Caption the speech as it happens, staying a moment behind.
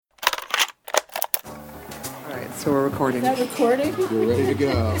So we're recording. Is that recording? We're ready to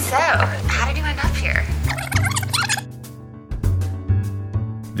go. So, how did you end up here?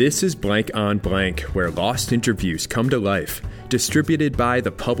 This is Blank on Blank, where lost interviews come to life. Distributed by the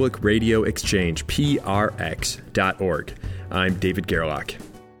Public Radio Exchange, prx.org. I'm David Gerlach.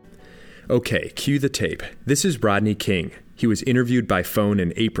 Okay, cue the tape. This is Rodney King. He was interviewed by phone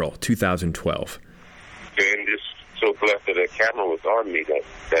in April 2012. And just so blessed that a camera was on me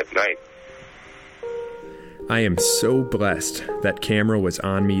that night. I am so blessed that camera was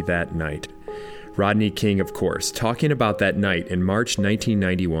on me that night. Rodney King, of course, talking about that night in March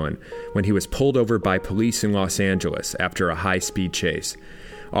 1991 when he was pulled over by police in Los Angeles after a high-speed chase.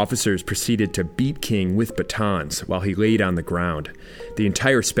 Officers proceeded to beat King with batons while he laid on the ground. The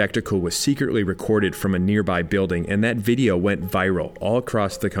entire spectacle was secretly recorded from a nearby building, and that video went viral all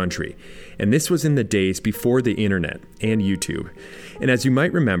across the country. And this was in the days before the internet and YouTube. And as you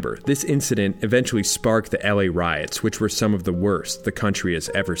might remember, this incident eventually sparked the LA riots, which were some of the worst the country has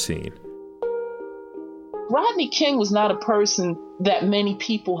ever seen. Rodney King was not a person that many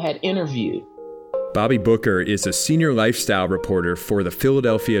people had interviewed. Bobby Booker is a senior lifestyle reporter for the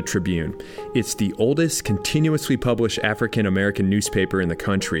Philadelphia Tribune. It's the oldest continuously published African-American newspaper in the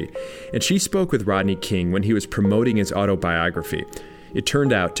country, and she spoke with Rodney King when he was promoting his autobiography. It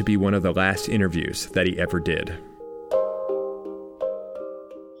turned out to be one of the last interviews that he ever did.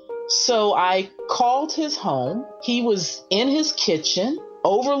 So I called his home. He was in his kitchen,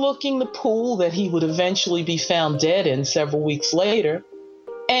 overlooking the pool that he would eventually be found dead in several weeks later.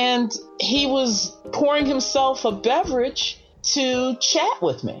 And he was pouring himself a beverage to chat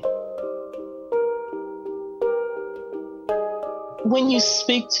with me. When you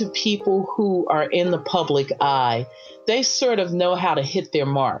speak to people who are in the public eye, they sort of know how to hit their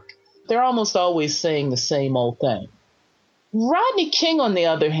mark. They're almost always saying the same old thing. Rodney King, on the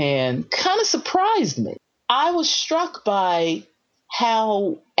other hand, kind of surprised me. I was struck by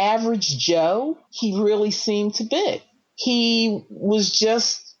how average Joe he really seemed to be. He was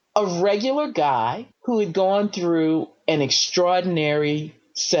just a regular guy who had gone through an extraordinary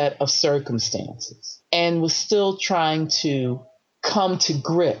set of circumstances and was still trying to come to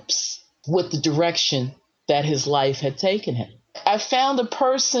grips with the direction that his life had taken him. I found a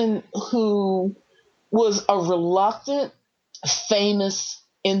person who was a reluctant, famous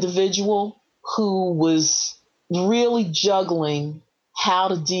individual who was really juggling how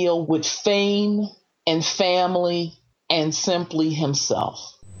to deal with fame and family and simply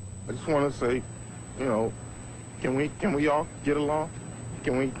himself. I just want to say, can we all get along?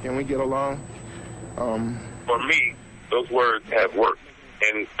 Can we get along? For me, those words have worked,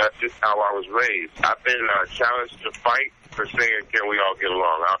 and that's just how I was raised. I've been challenged to fight for saying, "Can we all get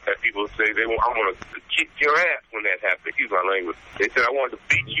along?" I've had people say, "I want to kick your ass" when that happened. Excuse my language. They said, "I wanted to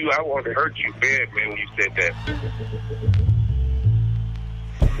beat you. I wanted to hurt you bad, man." When you said that.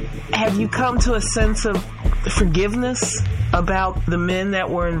 Have you come to a sense of forgiveness about the men that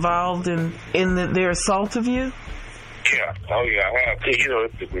were involved in their assault of you? Yeah. Oh, yeah, I have.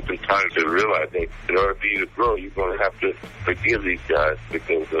 It took me some time to realize that in order for you to grow, you're going to have to forgive these guys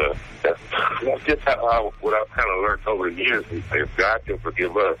because that's just what I've kind of learned over the years. If God can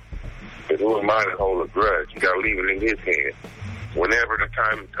forgive us, then who am I to hold a grudge? You got to leave it in His hands. Whenever the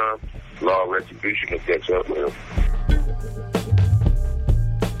time comes, law of retribution will catch up with him.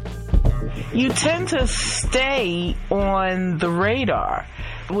 You tend to stay on the radar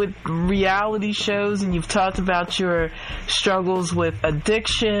with reality shows, and you've talked about your struggles with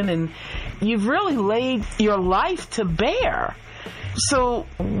addiction, and you've really laid your life to bear. So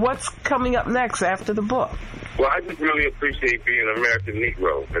what's coming up next after the book? Well, I just really appreciate being an American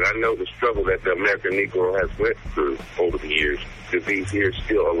Negro, and I know the struggle that the American Negro has went through over the years to be here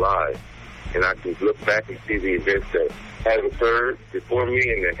still alive. And I can look back and see the events that had occurred before me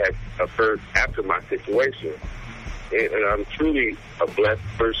and that had occurred after my situation. And I'm truly a blessed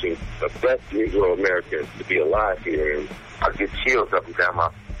person, a blessed Negro American to be alive here. And I get chills up and down my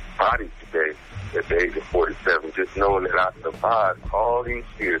body today at the age of 47, just knowing that I survived all these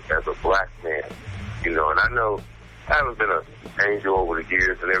years as a black man. And I know I haven't been an angel over the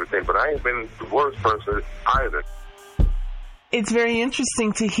years and everything, but I ain't been the worst person either. It's very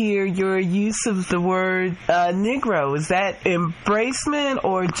interesting to hear your use of the word Negro. Is that embracement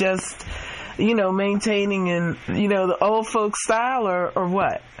or just, maintaining in, the old folk style or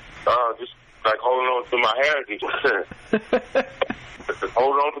what? Just like holding on to my heritage.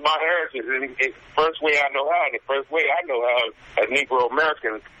 Holding on to my heritage. And the first way I know how, as Negro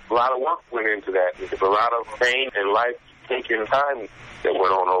American, a lot of work went into that. There's a lot of pain and life-taking time that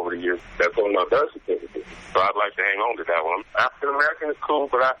went on over the years. That's on my birth certificate. So I'd like to hang on to that one. African American is cool,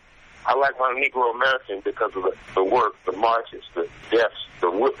 but I like my Negro American because of the work, the marches, the deaths,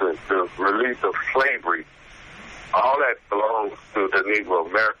 the whipping, the release of slavery. All that belongs to the Negro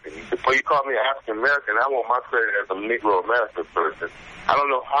American. Before you call me African American, I want my credit as a Negro American person. I don't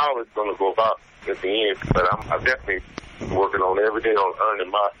know how it's going to go about at the end, but I'm definitely working on every day on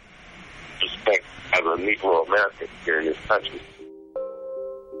earning my respect as a Negro American here in this country.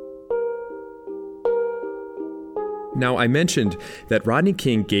 Now, I mentioned that Rodney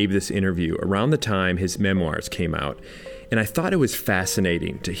King gave this interview around the time his memoirs came out, and I thought it was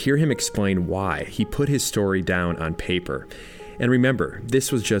fascinating to hear him explain why he put his story down on paper. And remember,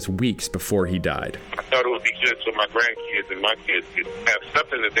 this was just weeks before he died. I thought it would be good so my grandkids and my kids could have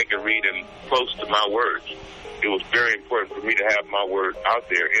something that they could read and close to my words. It was very important for me to have my words out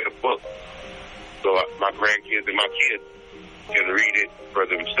there in a book so my grandkids and my kids can read it for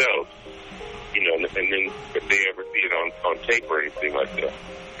themselves. You know, and then if they ever see it on tape or anything like that,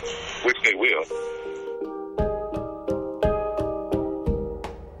 which they will.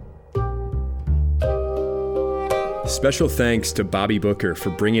 Special thanks to Bobby Booker for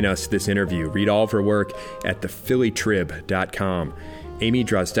bringing us this interview. Read all of her work at thephillytrib.com. Amy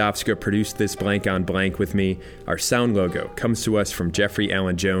Drozdowska produced this Blank on Blank with me. Our sound logo comes to us from Jeffrey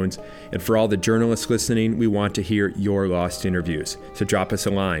Allen Jones. And for all the journalists listening, we want to hear your lost interviews. So drop us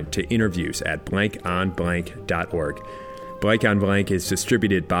a line to interviews@blankonblank.org. Blank on Blank is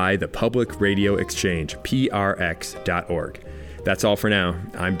distributed by the Public Radio Exchange, prx.org. That's all for now.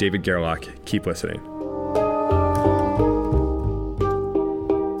 I'm David Gerlach. Keep listening.